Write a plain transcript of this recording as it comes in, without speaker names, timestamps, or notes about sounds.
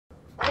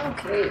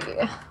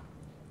Okay.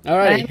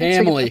 Alrighty, hey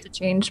Emily. I have to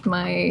change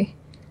my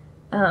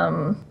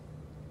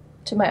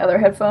to my other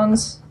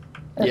headphones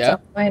at some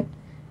point.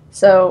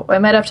 So I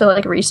might have to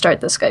like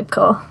restart the Skype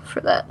call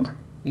for that.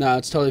 No,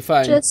 it's totally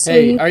fine. Just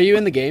hey, are you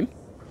in the game?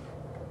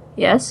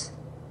 Yes.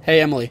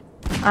 Hey Emily.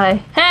 Hi.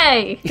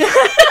 Hey!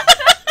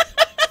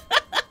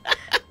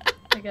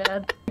 Oh my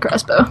god.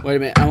 Crossbow. Wait a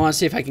minute, I want to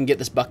see if I can get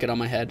this bucket on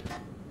my head.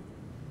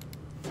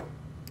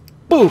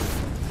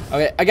 Boof!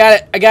 Okay, I got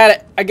it, I got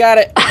it, I got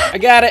it, I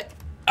got it!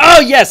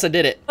 Oh yes, I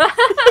did it!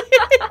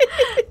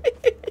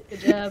 Good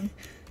job.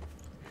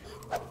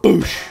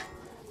 Boosh!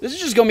 This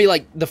is just gonna be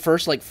like the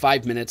first like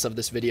 5 minutes of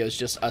this video is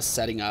just us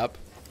setting up.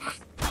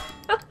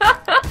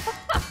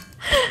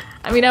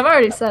 I mean, I'm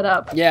already set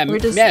up. Yeah,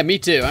 yeah, me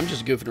too. I'm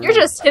just goofing around. You're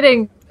just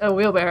hitting a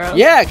wheelbarrow.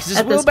 Yeah, because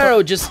this wheelbarrow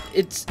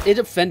it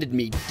offended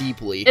me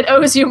deeply. It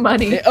owes you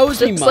money. It owes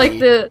me money.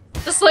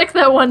 Just like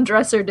that one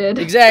dresser did.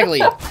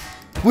 Exactly.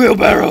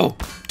 Wheelbarrow,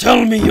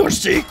 tell me your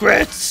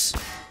secrets.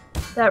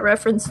 That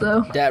reference,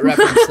 though. That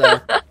reference,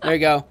 though. There you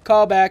go.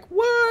 Call back.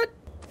 What?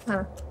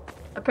 Huh.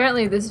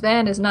 Apparently, this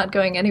van is not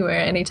going anywhere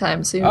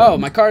anytime soon. Oh,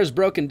 my car is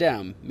broken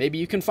down. Maybe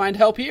you can find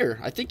help here.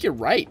 I think you're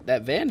right.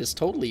 That van is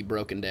totally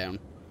broken down.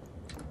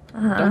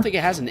 I don't think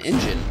it has an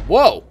engine.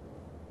 Whoa!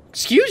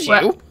 Excuse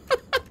you?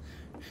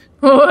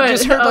 What? I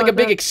just heard like a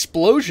big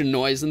explosion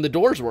noise and the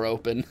doors were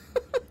open.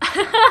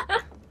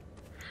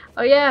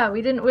 Oh yeah,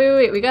 we didn't.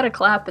 Wait. We gotta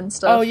clap and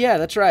stuff. Oh yeah,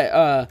 that's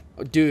right.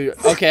 Dude.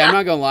 Okay, I'm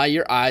not gonna lie.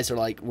 Your eyes are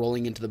like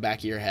rolling into the back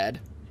of your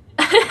head.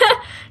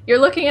 You're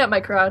looking at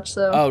my crotch,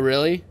 so. Oh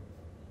really?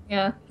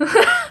 Yeah.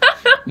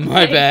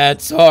 My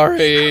bad.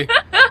 Sorry.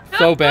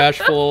 So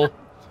bashful.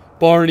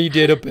 Barney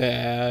did a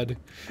bad.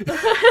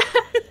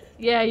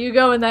 Yeah, you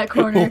go in that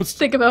corner.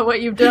 Think about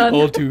what you've done.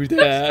 I'll do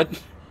that.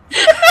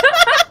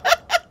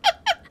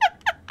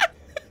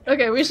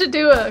 Okay, we should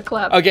do a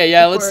clap. Okay,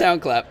 yeah, let's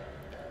sound clap.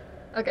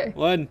 Okay.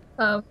 One.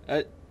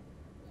 Wait,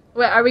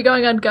 are we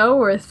going on go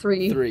or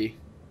three? Three.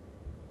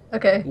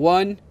 Okay.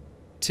 1,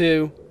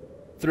 2,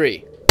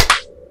 3.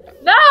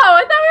 No,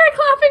 I thought we were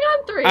clapping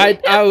on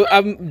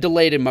 3. I'm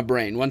delayed in my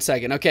brain. 1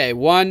 second. Okay,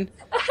 1.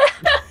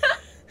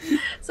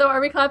 So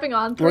are we clapping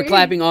on 3? We're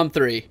clapping on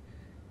 3.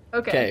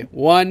 Okay.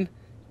 1,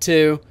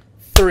 2,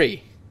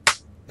 3.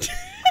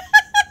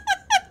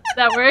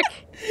 That work?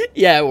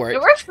 Yeah, it works.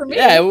 It works for me.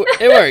 Yeah,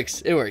 it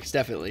works. It works,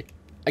 definitely.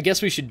 I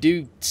guess we should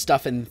do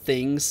stuff and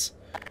things.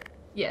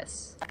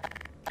 Yes.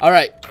 All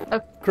right.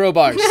 Okay.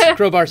 Crowbars.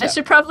 Crowbars. I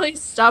should probably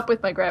stop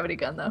with my gravity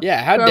gun, though.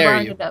 Yeah, how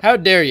dare you? How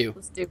dare you?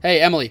 Let's do it. Hey,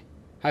 Emily.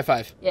 High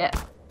five. Yeah.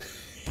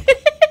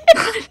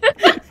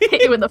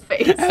 Hit you in the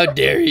face. How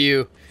dare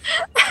you?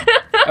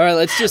 All right,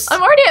 let's just...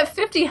 I'm already at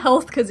 50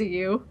 health because of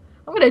you.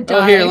 I'm gonna die.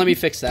 Oh, here, let me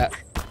fix that.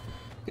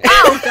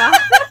 Oh, God.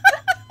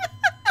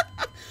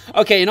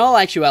 Okay, in all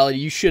actuality,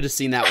 you should have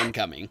seen that one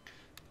coming.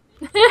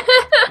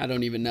 I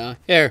don't even know.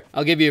 Here,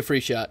 I'll give you a free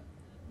shot.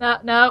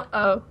 No.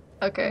 Oh,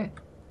 okay.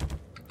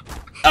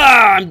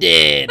 Ah, I'm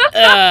dead.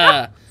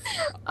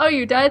 Oh,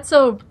 you died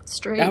so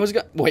straight. I was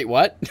Wait,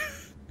 what?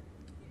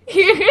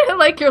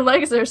 Like your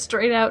legs are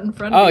straight out in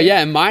front of you. Oh,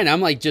 yeah, and mine, I'm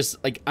like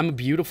just, like, I'm a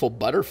beautiful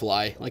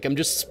butterfly. Like, I'm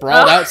just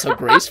sprawled out so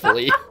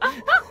gracefully.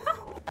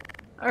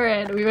 All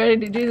right, are we ready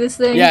to do this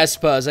thing? Yeah, I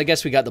suppose. I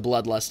guess we got the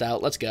bloodlust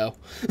out. Let's go.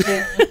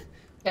 Yeah.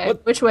 Okay,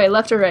 what? Which way,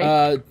 left or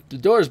right? The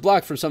door is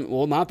blocked from some...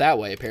 Well, not that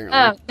way, apparently.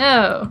 Oh,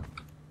 no.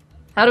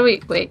 How do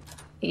we... Wait.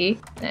 E?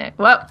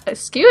 Well,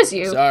 excuse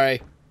you.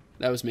 Sorry.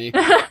 That was me.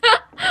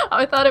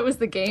 I thought it was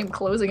the game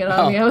closing it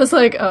on me. I was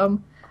like, oh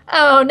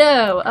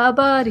no, a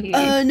body.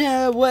 Oh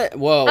no, what?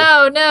 Whoa.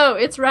 Oh no,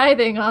 it's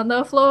writhing on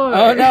the floor.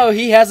 Oh no,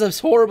 he has a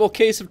horrible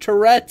case of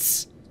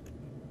Tourette's.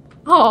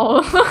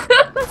 Oh.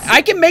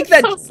 I can make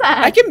that... So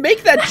sad. I can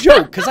make that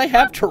joke, because I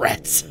have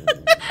Tourette's.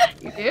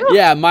 You do?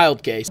 Yeah,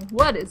 mild case.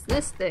 What is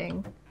this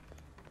thing?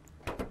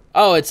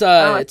 Oh, it's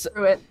I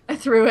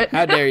threw it.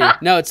 How dare you?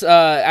 No, it's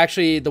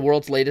actually the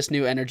world's latest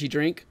new energy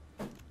drink.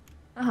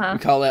 Uh-huh. We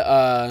call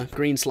it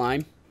green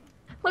slime.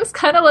 Looks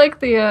kind of like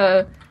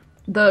the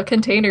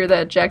container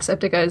that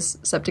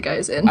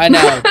Jacksepticeye's in. I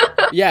know.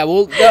 Yeah,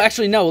 well, no,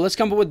 actually no, let's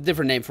come up with a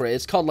different name for it.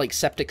 It's called like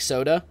septic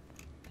soda.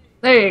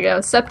 There you go.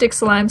 Septic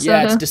slime soda.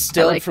 Yeah, it's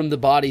distilled from the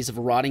bodies of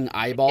rotting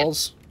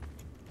eyeballs.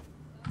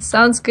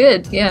 Sounds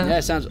good. Yeah. Yeah,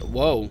 it sounds...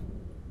 Whoa.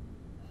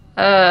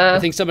 I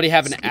think somebody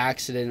had an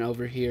accident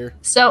over here.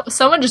 So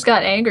someone just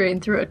got angry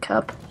and threw a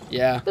cup.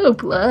 Yeah. Ooh,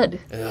 blood.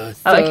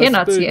 I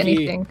cannot see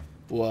anything.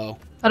 Whoa.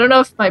 I don't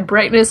know if my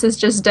brightness is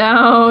just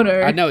down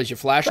or... I know. Is your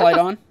flashlight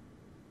on?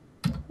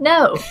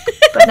 No,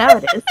 but now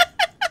it is.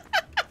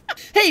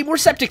 Hey, more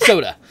septic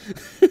soda.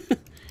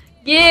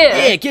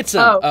 Yeah. Yeah, get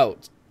some. Oh,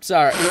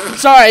 sorry.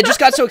 Sorry, I just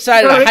got so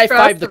excited I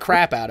high-fived the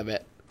crap out of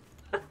it.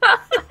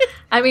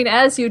 I mean,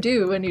 as you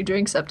do when you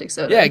drink septic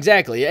soda. Yeah,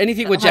 exactly.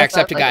 Anything with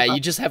Jacksepticeye,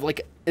 you just have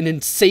like an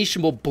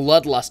insatiable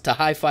bloodlust to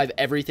high-five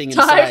everything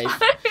inside.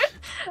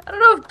 I don't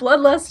know if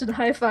bloodlust and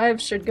high five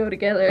should go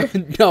together.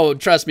 No,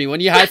 trust me. When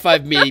you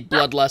high-five me,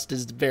 bloodlust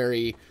is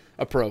very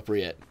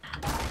appropriate.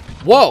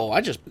 Whoa,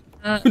 I just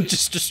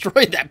just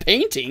destroyed that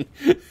painting.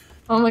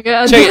 Oh my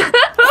god. Check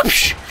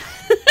it.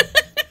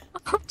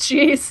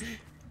 jeez.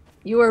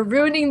 You are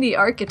ruining the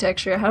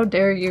architecture. How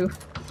dare you?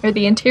 Or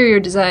the interior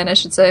design, I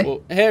should say.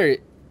 Well,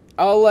 Harry,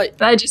 I'll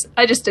let... I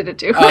just did it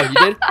too. Oh, you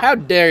did? How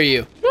dare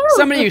you?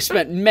 Somebody who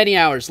spent many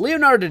hours.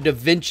 Leonardo da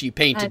Vinci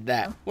painted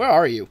that. Where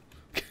are you?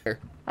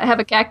 I have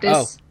a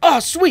cactus. Oh,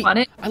 sweet. Want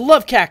it? I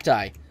love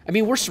cacti. I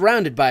mean, we're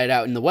surrounded by it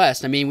out in the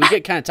West. I mean, we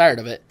get kind of tired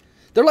of it.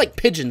 They're like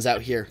pigeons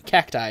out here.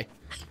 Cacti.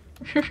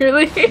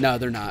 Really? No,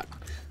 they're not.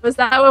 Was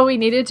that what we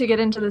needed to get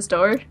into this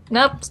door?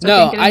 Nope.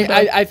 No,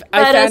 I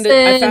found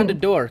it. I found a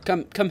door.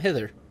 Come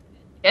hither.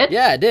 Good?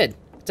 Yeah, I did.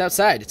 It's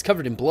outside. It's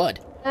covered in blood.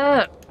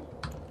 Oh.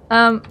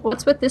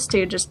 What's with this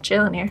dude just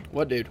chilling here?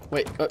 What dude?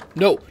 Wait.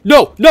 No.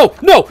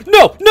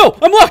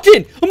 I'm locked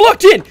in.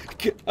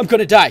 I'm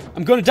gonna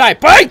die.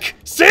 Bike!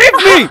 Save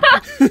me!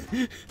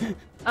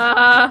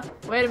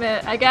 Wait a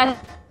minute. I got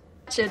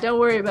you. Don't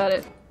worry about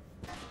it.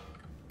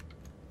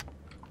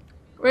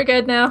 We're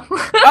good now.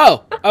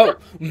 oh,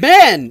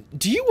 man.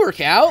 Do you work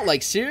out?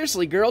 Like,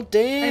 seriously, girl?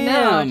 Damn. I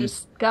know. I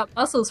just got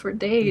muscles for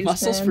days,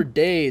 Muscles for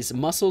days.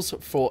 Muscles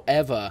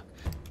forever.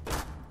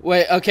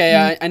 Wait,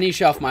 okay. I need to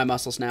show off my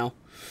muscles now.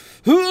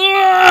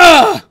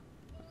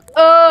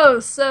 Oh,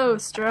 so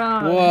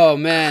strong. Whoa,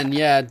 man.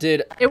 Yeah,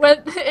 dude.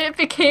 It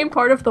became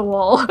part of the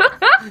wall.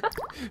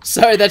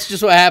 Sorry, that's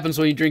just what happens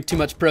when you drink too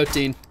much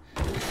protein.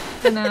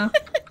 I know.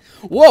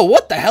 Whoa,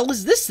 what the hell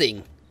is this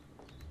thing?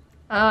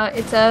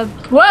 It's a...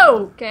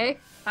 Whoa! Okay.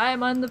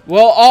 I'm on the...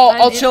 Well,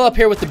 I'll chill up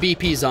here with the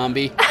BP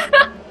zombie.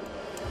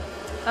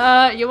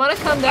 You want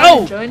to come down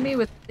and join me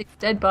with the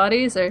dead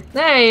bodies, or...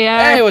 There you are!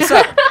 Hey, what's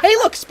up? Hey,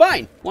 look,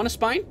 spine! Want a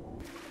spine?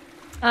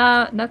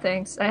 No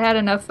thanks. I had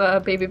enough,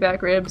 baby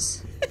back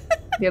ribs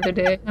the other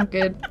day. I'm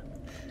good.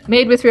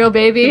 Made with real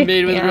baby?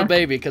 Made with real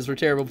baby, because we're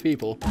terrible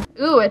people.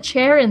 Ooh, a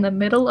chair in the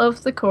middle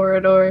of the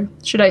corridor.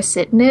 Should I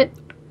sit in it?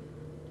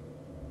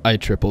 I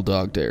triple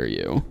dog dare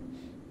you.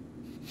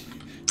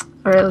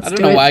 Alright, let's do it.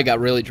 I don't know why I got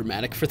really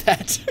dramatic for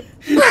that.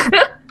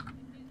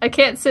 I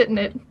can't sit in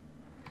it.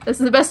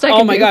 This is the best I can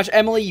do. Oh my gosh,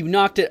 Emily, you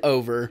knocked it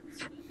over.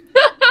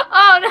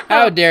 Oh no!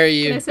 How dare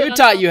you? Who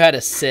taught you how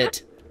to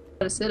sit?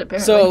 How to sit,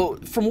 apparently. So,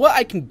 from what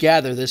I can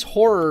gather, this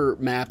horror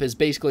map is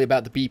basically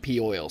about the BP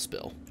oil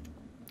spill.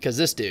 Because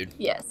this dude...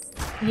 Yes.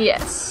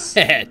 Yes.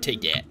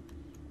 Take that.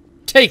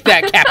 Take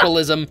that,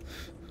 capitalism.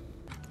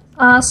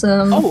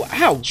 Awesome. Oh,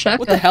 ow. Shaka.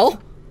 What the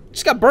hell?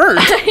 Just got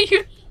burned.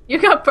 you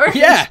got burned?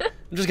 Yeah.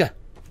 I'm just gonna...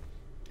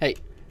 Hey.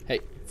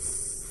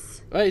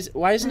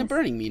 Why isn't it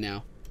burning me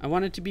now? I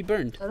want it to be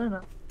burned. I don't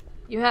know.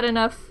 You had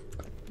enough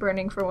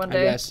burning for one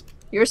day. I guess.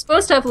 You're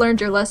supposed to have learned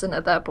your lesson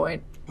at that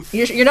point.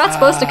 You're not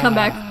supposed to come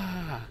back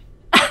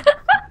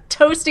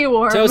toasty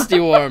warm.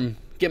 Toasty warm.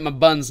 Get my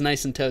buns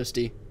nice and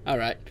toasty. All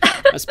right.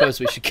 I suppose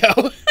we should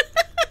go.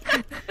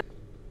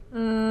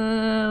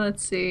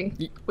 Let's see.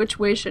 Which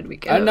way should we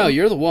go? I don't know.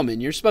 You're the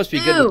woman. You're supposed to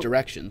be good with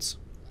directions.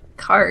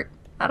 Cart.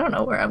 I don't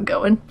know where I'm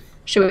going.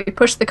 Should we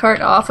push the cart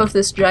off of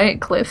this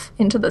giant cliff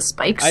into the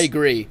spikes? I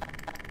agree.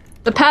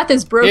 The path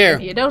is broken. Here,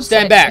 you don't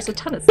stand back. There's a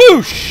ton of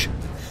Boosh!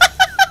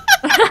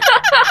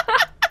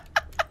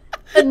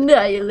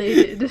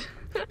 Annihilated.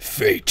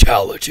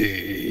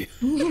 Fatality.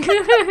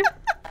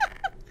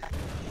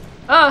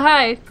 Oh,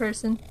 hi,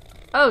 person.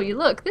 Oh, you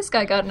look. This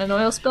guy got in an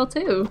oil spill,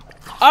 too.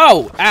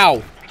 Oh,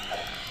 ow.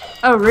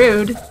 Oh,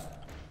 rude.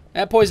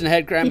 That poison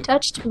head crab. He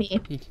touched me.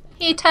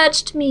 He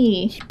touched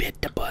me. He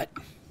bit the butt.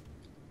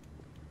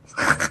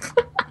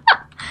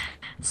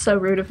 So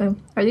rude of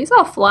him. Are these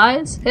all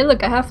flies? Hey,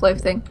 look, a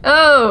Half-Life thing.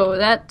 Oh,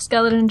 that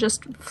skeleton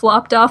just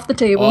flopped off the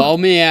table. Oh,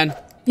 man.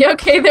 You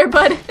okay there,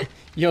 bud?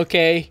 You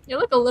okay? You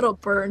look a little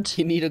burnt.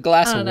 You need a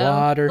glass of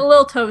water. A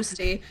little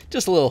toasty.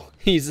 Just a little.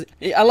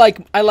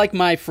 I like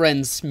my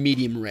friends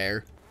medium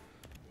rare.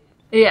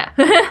 Yeah.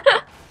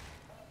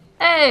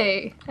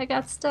 Hey, I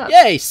got stuff.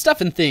 Yay,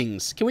 stuffing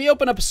things. Can we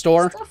open up a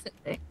store? Stuffing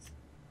things.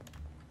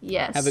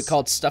 Yes. Have it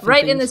called stuffing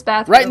right things? in this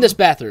bathroom. Right in this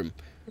bathroom.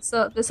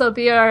 So this will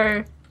be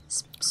our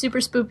super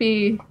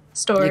spoopy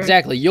store.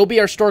 Exactly. You'll be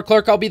our store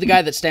clerk. I'll be the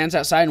guy that stands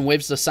outside and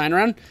waves the sign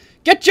around.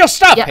 Get your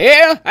stuff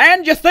here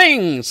and your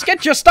things.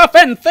 Get your stuff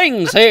and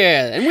things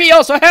here. And we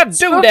also have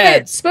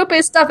doodads.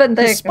 Spoopy stuffing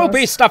things.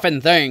 Spoopy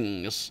stuffing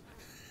things.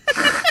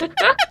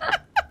 I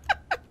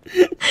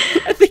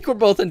think we're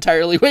both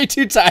entirely way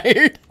too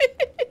tired.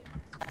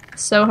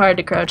 So hard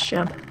to crouch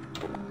jump.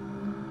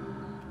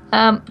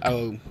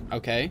 Oh,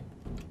 okay.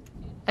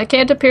 I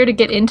can't appear to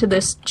get into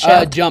this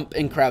chest. Jump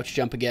and crouch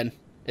jump again.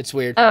 It's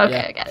weird. Oh,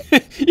 okay, I got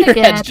it. Your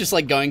head's just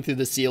like going through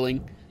the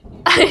ceiling.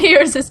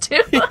 Yours is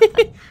too.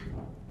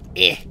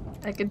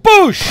 I could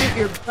Boosh! shoot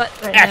your butt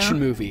right Action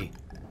now. movie.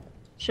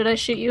 Should I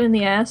shoot you in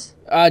the ass?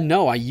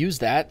 No, I use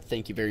that.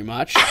 Thank you very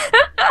much.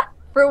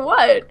 For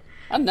what?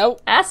 I know.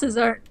 Asses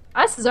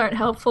aren't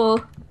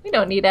helpful. We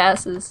don't need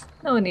asses.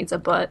 No one needs a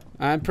butt.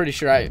 I'm pretty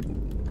sure I...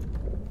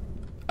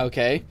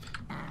 Okay.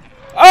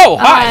 Oh,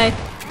 hi!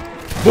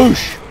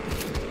 Boosh!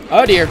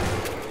 Oh, dear.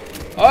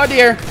 Oh,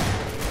 dear.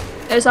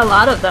 There's a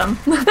lot of them.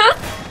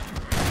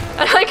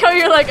 I like how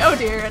you're like, oh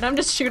dear, and I'm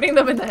just shooting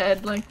them in the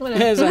head. Like,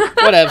 whatever.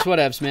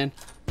 Whatevs, man.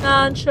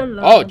 Nonchalant.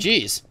 Oh,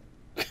 jeez.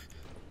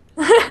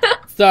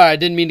 Sorry, I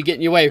didn't mean to get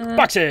in your way.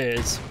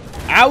 Boxes!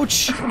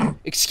 Ouch!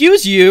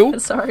 Excuse you!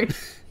 Sorry.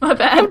 My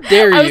bad. How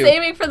dare you? I was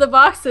aiming for the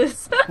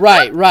boxes.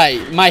 Right.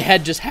 My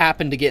head just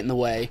happened to get in the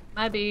way.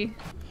 Might be.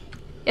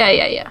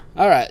 Yeah.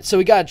 Alright, so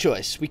we got a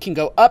choice. We can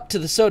go up to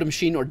the soda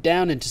machine or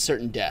down into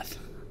certain death.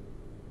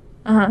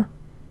 Uh-huh.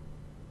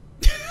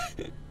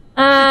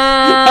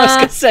 I was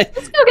gonna say.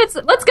 Let's go get a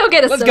soda. Let's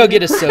go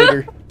get a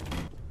soda.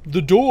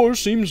 The door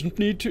seems to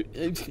need to.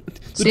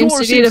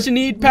 Seems to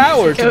need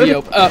power to be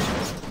open.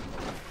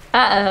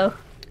 Uh-oh.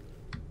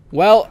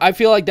 Well, I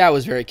feel like that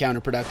was very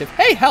counterproductive.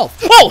 Hey,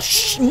 health! Oh,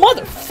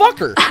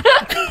 motherfucker!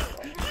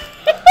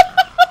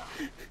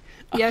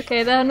 You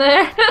okay down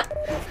there?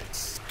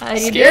 How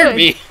you Scared doing?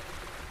 me.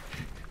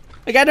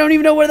 Like, I don't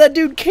even know where that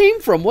dude came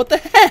from. What the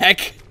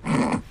heck?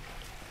 How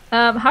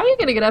are you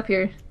gonna get up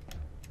here?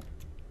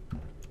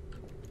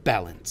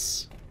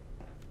 Balance.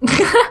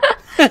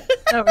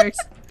 That works.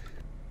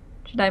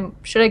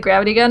 Should I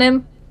gravity gun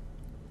him?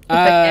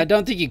 I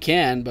don't think you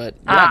can, but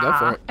yeah, go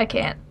for it. I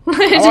can't. It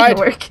didn't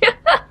work.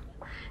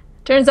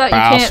 Turns out you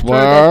can't throw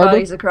dead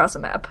bodies across a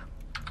map.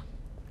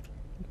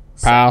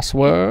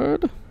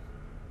 Password.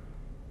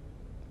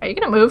 Are you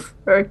gonna move?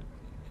 Or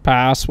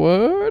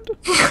password?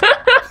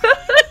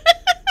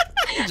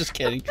 Just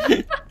kidding.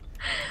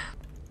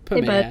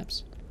 Put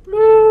apps.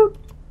 Well,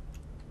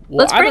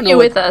 let's bring you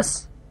with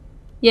us.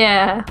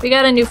 Yeah, we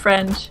got a new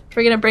friend.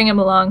 We're gonna bring him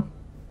along.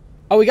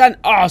 Oh, we got.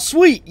 Oh,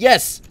 sweet.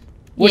 Yes.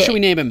 What should we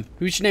name him?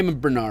 We should name him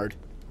Bernard.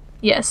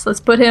 Yes, let's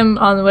put him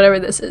on whatever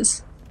this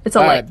is. It's a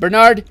all right,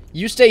 Bernard.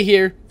 You stay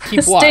here.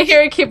 Keep watch. Stay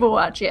here and keep a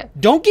watch. Yeah.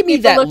 Don't give me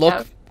that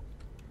look.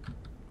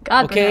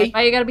 God, okay. Bernard,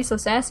 why you gotta be so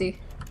sassy?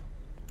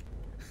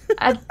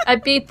 I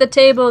beat the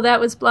table that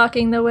was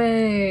blocking the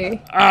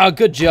way. Ah,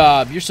 good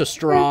job. You're so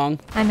strong.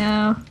 I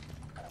know.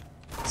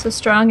 So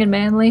strong and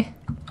manly.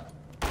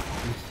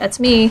 That's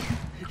me.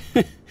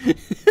 I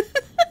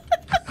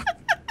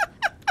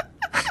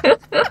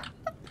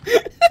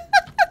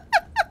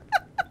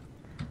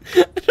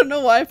don't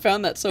know why I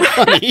found that so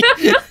funny.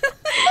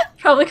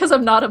 Probably because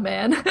I'm not a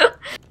man.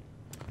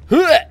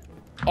 Oh,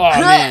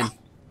 man.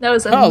 That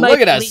was a mighty look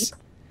at us.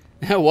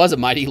 That was a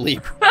mighty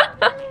leap.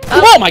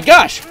 Oh, my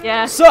gosh.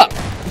 Yeah. What's up?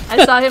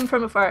 I saw him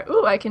from afar.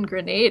 Ooh, I can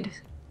grenade.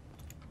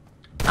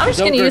 I'm just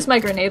going to use my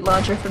grenade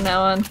launcher from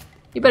now on.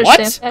 You better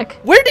stand back.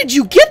 Where did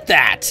you get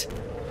that?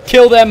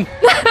 Kill them.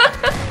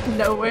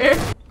 Nowhere.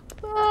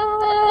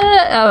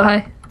 Oh,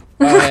 hi.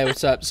 Oh, hey,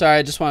 what's up? Sorry,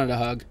 I just wanted a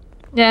hug.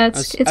 Yeah,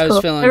 it's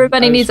cool.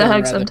 Everybody needs a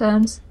hug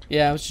sometimes.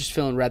 Yeah, I was just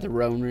feeling rather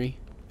lonely.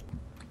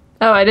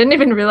 Oh, I didn't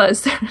even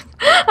realize that.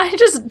 I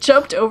just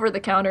jumped over the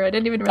counter. I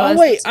didn't even realize. Oh,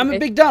 wait, I'm a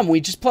big dumb. We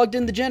just plugged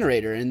in the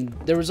generator, and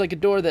there was like a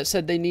door that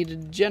said they needed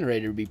a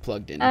generator to be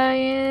plugged in. Oh,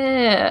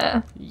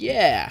 yeah.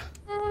 Yeah.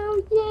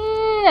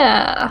 Oh,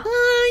 yeah.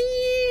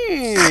 Oh,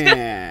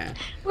 yeah.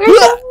 Where's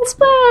the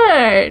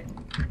spurt?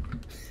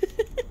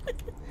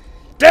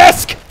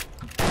 Desk!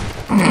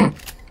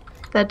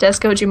 That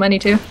desk owed you money,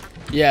 too?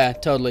 Yeah,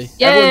 totally.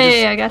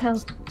 Yay, I got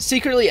help.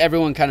 Secretly,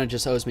 everyone kind of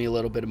just owes me a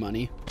little bit of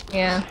money.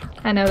 Yeah,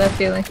 I know that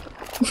feeling.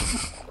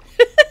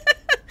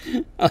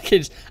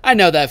 Okay, I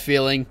know that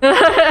feeling.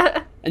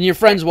 And your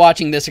friends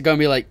watching this are going to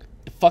be like,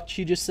 the fuck did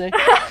you just say?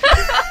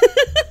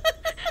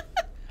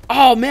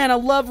 Oh, man, I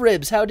love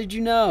ribs. How did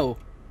you know?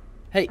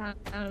 Hey,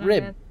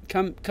 Rib,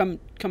 come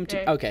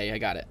to... Okay, I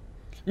got it.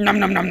 Nom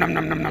nom nom nom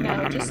nom nom nom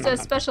nom. Just a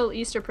special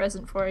Easter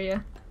present for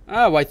you.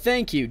 Oh, why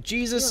thank you.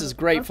 Jesus is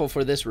grateful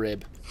for this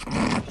rib.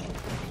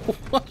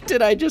 What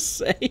did I just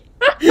say?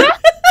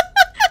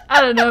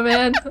 I don't know,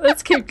 man.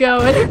 Let's keep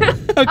going.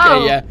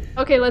 Okay, yeah.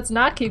 Okay, let's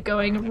not keep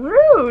going.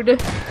 Rude.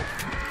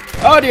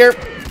 Oh, dear.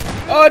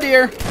 Oh,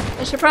 dear.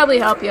 I should probably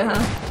help you, huh?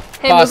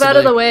 Hey, Possibly. move out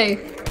of the way.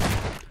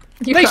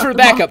 Thanks for the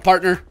backup,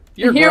 partner.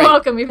 You're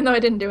welcome, even though I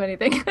didn't do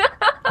anything.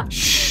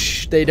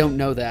 Shh, they don't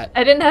know that.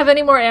 I didn't have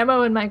any more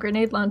ammo in my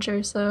grenade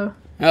launcher, so...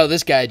 Oh,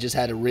 this guy just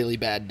had a really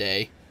bad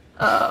day.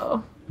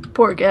 Oh,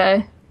 poor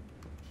guy.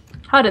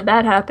 How did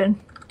that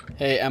happen?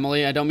 Hey,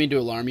 Emily, I don't mean to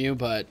alarm you,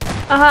 but...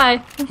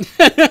 Hi.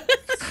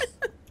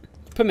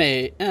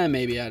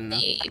 Maybe, I don't know.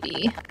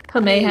 Maybe.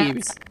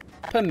 Mayhaps.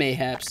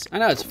 Mayhaps. I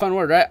know, it's a fun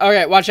word, right?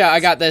 Okay, watch out, I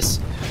got this.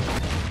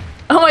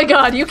 Oh my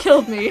god, you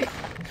killed me.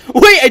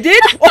 Wait, I did?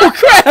 Oh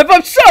crap,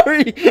 I'm sorry!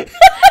 I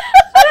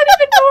don't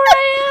even know where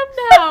I am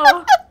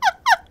now.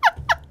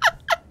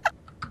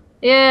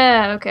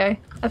 Yeah, okay.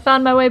 I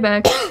found my way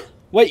back.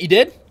 Wait, you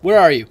did? Where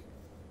are you?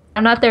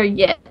 I'm not there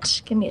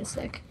yet. Give me a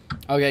sec.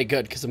 Okay,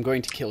 good, because I'm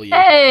going to kill you.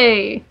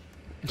 Hey!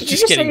 Did you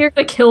just say you're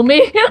gonna kill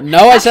me?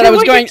 No, I said I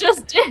was going. You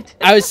just did.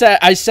 I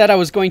said I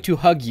was going to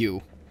hug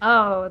you.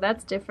 Oh,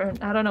 that's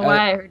different. I don't know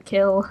why I heard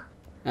kill.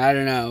 I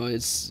don't know.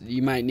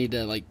 You might need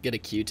to like get a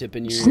Q-tip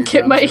in your.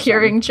 Get my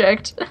hearing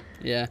checked.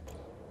 Yeah.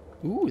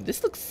 Ooh,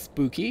 this looks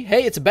spooky.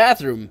 Hey, it's a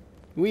bathroom.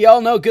 We all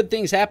know good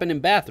things happen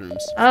in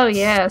bathrooms. Oh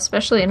yeah,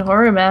 especially in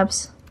horror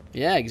maps.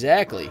 Yeah,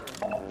 exactly.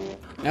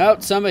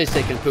 Nope, somebody's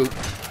taking a poop.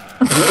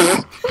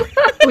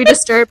 We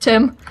disturbed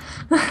him.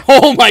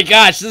 Oh my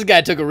gosh, this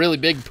guy took a really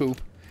big poop.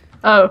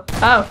 Oh,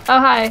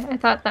 hi. I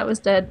thought that was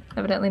dead.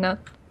 Evidently not.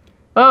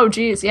 Oh,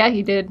 geez. Yeah,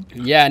 he did.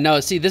 Yeah, no,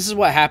 see, this is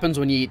what happens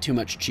when you eat too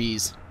much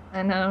cheese.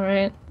 I know,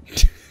 right?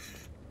 It's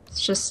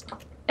just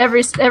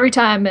every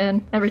time,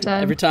 man. Every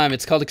time. Every time.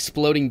 It's called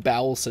exploding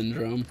bowel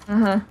syndrome.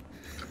 Uh-huh.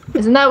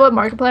 Isn't that what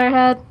Markiplier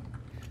had?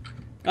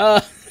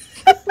 That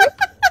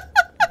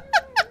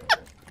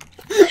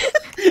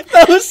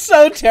was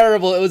so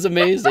terrible. It was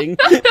amazing.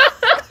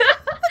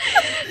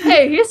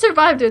 Hey, he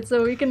survived it,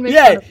 so we can make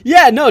fun of him.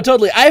 Yeah, no,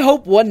 totally. I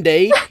hope one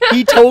day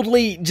he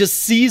totally just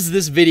sees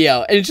this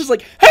video and it's just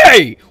like,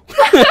 hey!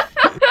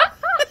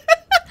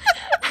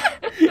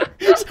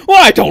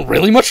 Well, I don't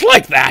really much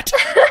like that.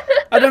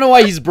 I don't know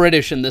why he's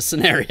British in this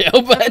scenario,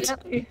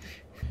 but...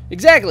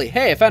 Exactly.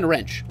 Hey, I found a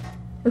wrench.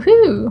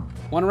 Woohoo!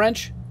 Want a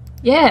wrench?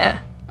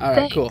 Yeah.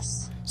 Alright, cool.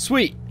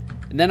 Sweet.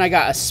 And then I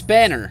got a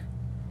spanner.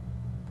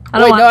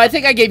 No, I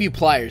think I gave you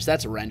pliers.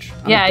 That's a wrench.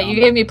 Yeah, you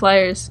gave me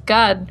pliers.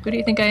 God, who do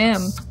you think I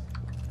am?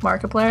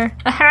 Markiplier?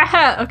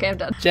 Okay, I'm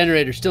done.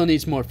 Generator still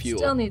needs more fuel.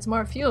 Still needs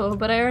more fuel,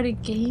 but I already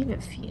gave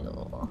it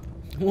fuel.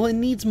 Well, it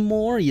needs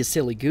more, you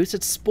silly goose.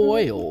 It's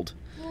spoiled.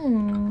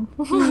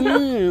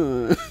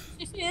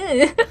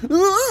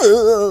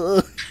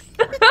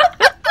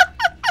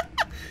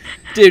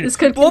 Dude, this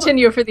could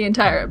continue for the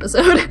entire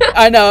episode.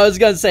 I know. I was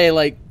gonna say,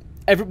 like,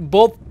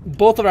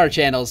 both of our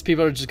channels,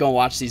 people are just gonna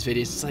watch these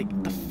videos. It's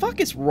like, the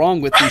fuck is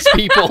wrong with these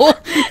people?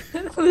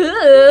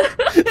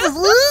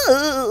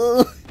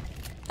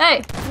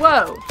 Hey,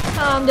 whoa,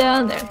 calm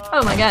down there.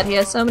 Oh my god, he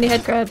has so many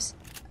head crabs.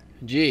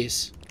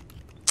 Jeez.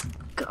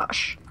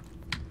 Gosh.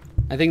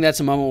 I think that's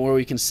a moment where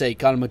we can say,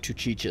 calma tu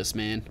chichas,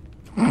 man.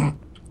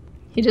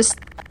 He just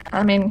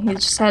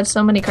had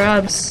so many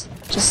crabs.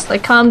 Just,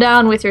 like, calm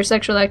down with your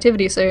sexual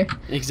activity, sir.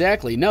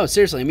 Exactly. No,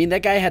 seriously. I mean,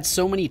 that guy had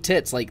so many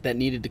tits, like, that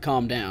needed to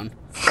calm down.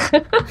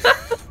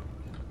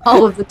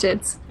 All of the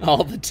tits.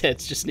 All the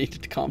tits just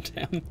needed to calm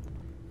down.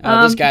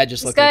 This guy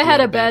just looked like this guy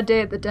had a bad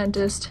day at the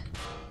dentist.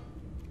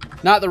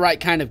 Not the right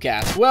kind of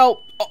gas.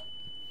 Well,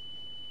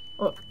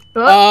 What?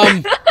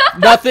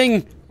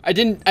 nothing. I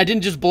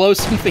didn't just blow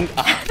something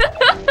up.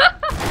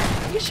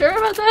 You sure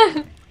about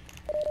that?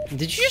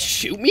 Did you just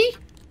shoot me?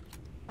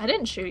 I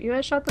didn't shoot you.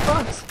 I shot the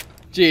box.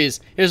 Jeez,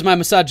 here's my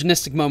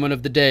misogynistic moment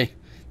of the day.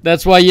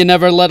 That's why you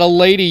never let a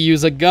lady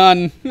use a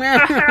gun.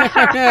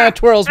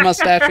 Twirls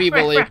mustache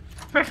evilly.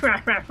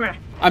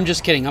 I'm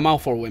just kidding. I'm all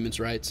for women's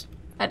rights.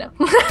 I know.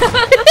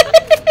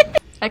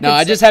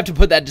 I just have to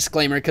put that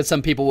disclaimer because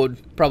some people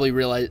would probably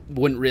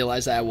wouldn't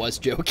realize that I was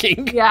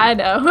joking. Yeah, I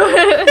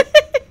know.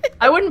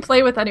 I wouldn't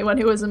play with anyone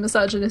who was a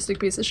misogynistic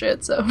piece of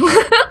shit, so.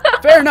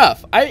 Fair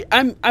enough.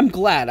 I'm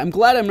glad. I'm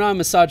glad I'm not a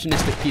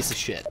misogynistic piece of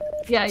shit.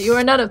 Yeah, you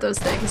are none of those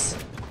things.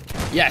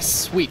 Yes,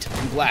 sweet.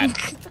 I'm glad.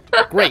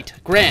 Great,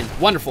 grand,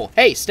 wonderful.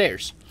 Hey,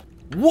 stairs.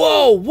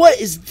 Whoa, what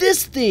is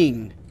this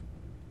thing?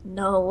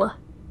 Null.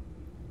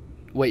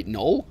 Wait,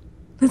 null?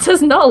 It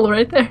says null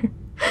right there.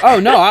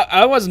 Oh, no,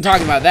 I wasn't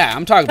talking about that.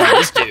 I'm talking about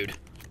this dude.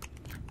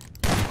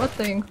 What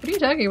thing? What are you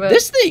talking about?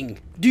 This thing.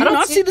 Do you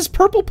not see this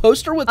purple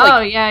poster with, like...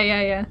 Oh,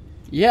 yeah.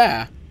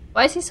 Yeah.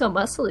 Why is he so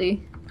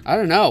muscly? I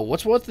don't know.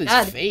 What's with his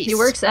face? He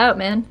works out,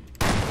 man.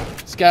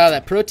 He's got all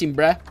that protein,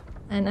 bruh.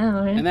 I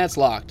know, right? And that's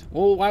locked.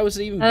 Well, why was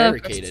it even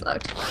barricaded? It's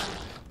locked.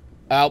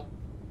 Oh.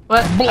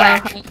 What?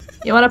 Black.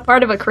 You want a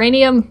part of a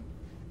cranium?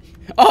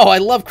 Oh, I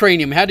love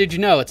cranium. How did you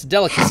know? It's a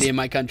delicacy in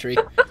my country.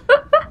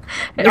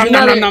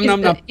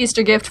 Another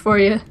Easter gift for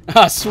you.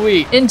 Oh,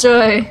 sweet.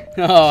 Enjoy.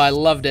 Oh, I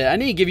loved it. I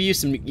need to give you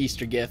some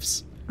Easter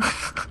gifts.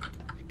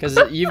 Because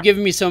you've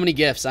given me so many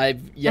gifts.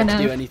 I've yet to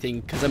do anything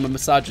because I'm a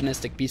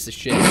misogynistic piece of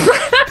shit.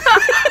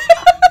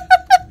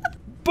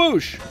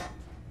 Boosh.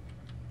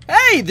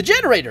 Hey, the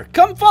generator.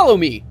 Come follow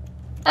me.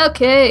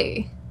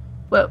 Okay.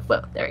 Whoa,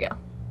 there we go.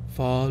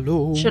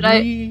 Follow Should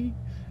me.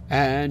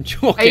 And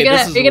okay,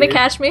 are you gonna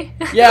catch me?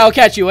 Yeah, I'll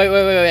catch you.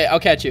 Wait. I'll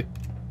catch you.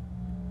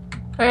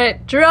 All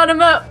right,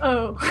 Geronimo.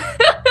 Oh.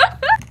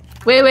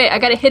 wait. I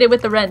gotta hit it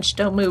with the wrench.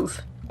 Don't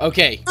move.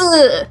 Okay.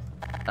 Ugh.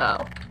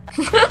 Oh.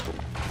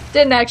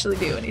 Didn't actually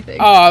do anything.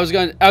 Oh, I was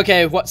going.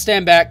 Okay, what?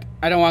 Stand back.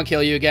 I don't want to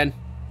kill you again.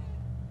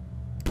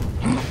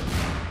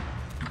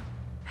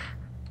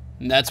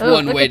 And that's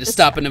one way to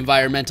stop an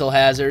environmental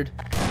hazard.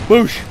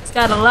 Boosh. He's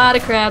got a lot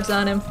of crabs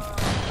on him.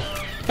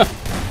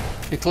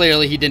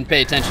 Clearly, he didn't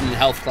pay attention in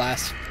health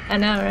class. I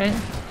know, right?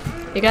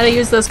 You gotta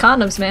use those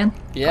condoms, man.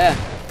 Yeah,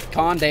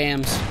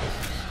 condoms.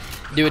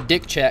 Do a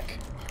dick check.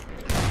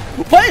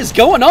 What is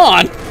going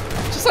on?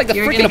 It's just like the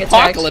freaking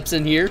apocalypse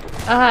in here.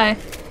 Oh, hi.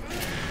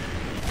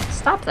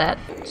 Stop that.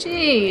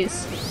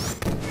 Jeez.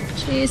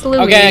 Jeez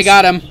Louise. Okay, I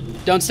got him.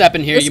 Don't step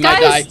in here, you might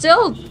die.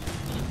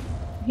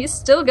 He's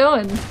still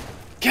going.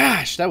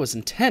 Gosh, that was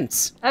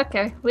intense.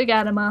 Okay, we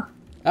got him all.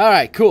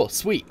 Alright, cool,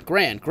 sweet,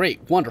 grand,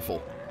 great,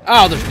 wonderful.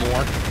 Oh, there's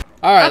more.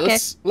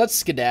 Alright, let's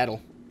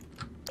skedaddle.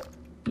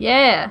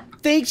 Yeah.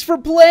 Thanks for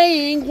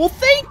playing. Well,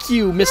 thank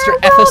you, Mr.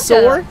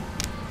 Ephesaur.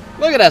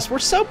 Look at us, we're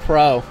so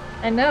pro.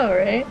 I know,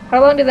 right?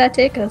 How long did that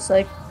take us?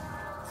 Like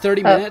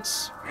 30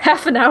 minutes?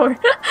 Half an hour.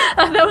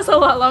 That was a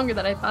lot longer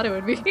than I thought it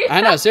would be.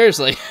 I know,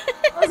 seriously.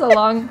 That was a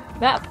long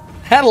map.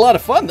 Had a lot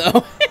of fun,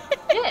 though.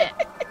 Yeah.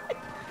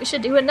 We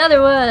should do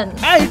another one.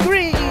 I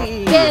agree.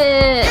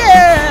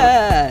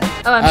 Yeah.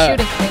 Oh, I'm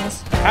shooting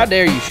things. How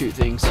dare you shoot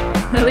things?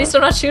 At least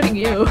I'm not shooting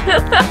you.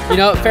 You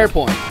know, fair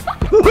point.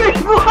 Wait,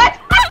 what?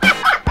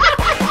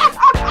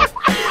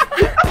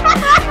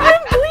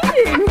 I'm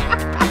bleeding.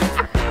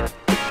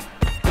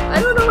 I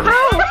don't know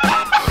how.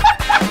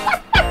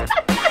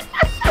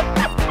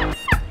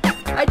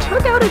 I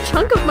took out a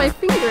chunk of my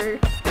finger.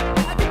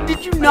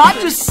 Did you not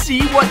just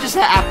see what just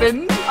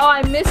happened? Oh,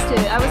 I missed it.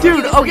 I was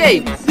Dude, okay,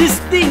 this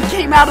thing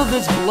came out of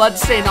this blood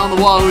stain on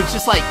the wall. It was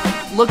just like,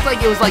 looked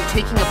like it was like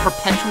taking a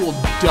perpetual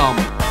dump.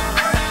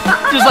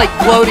 Just like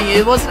bloating.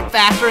 It wasn't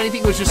fast or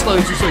anything. It was just slow. It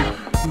was just like...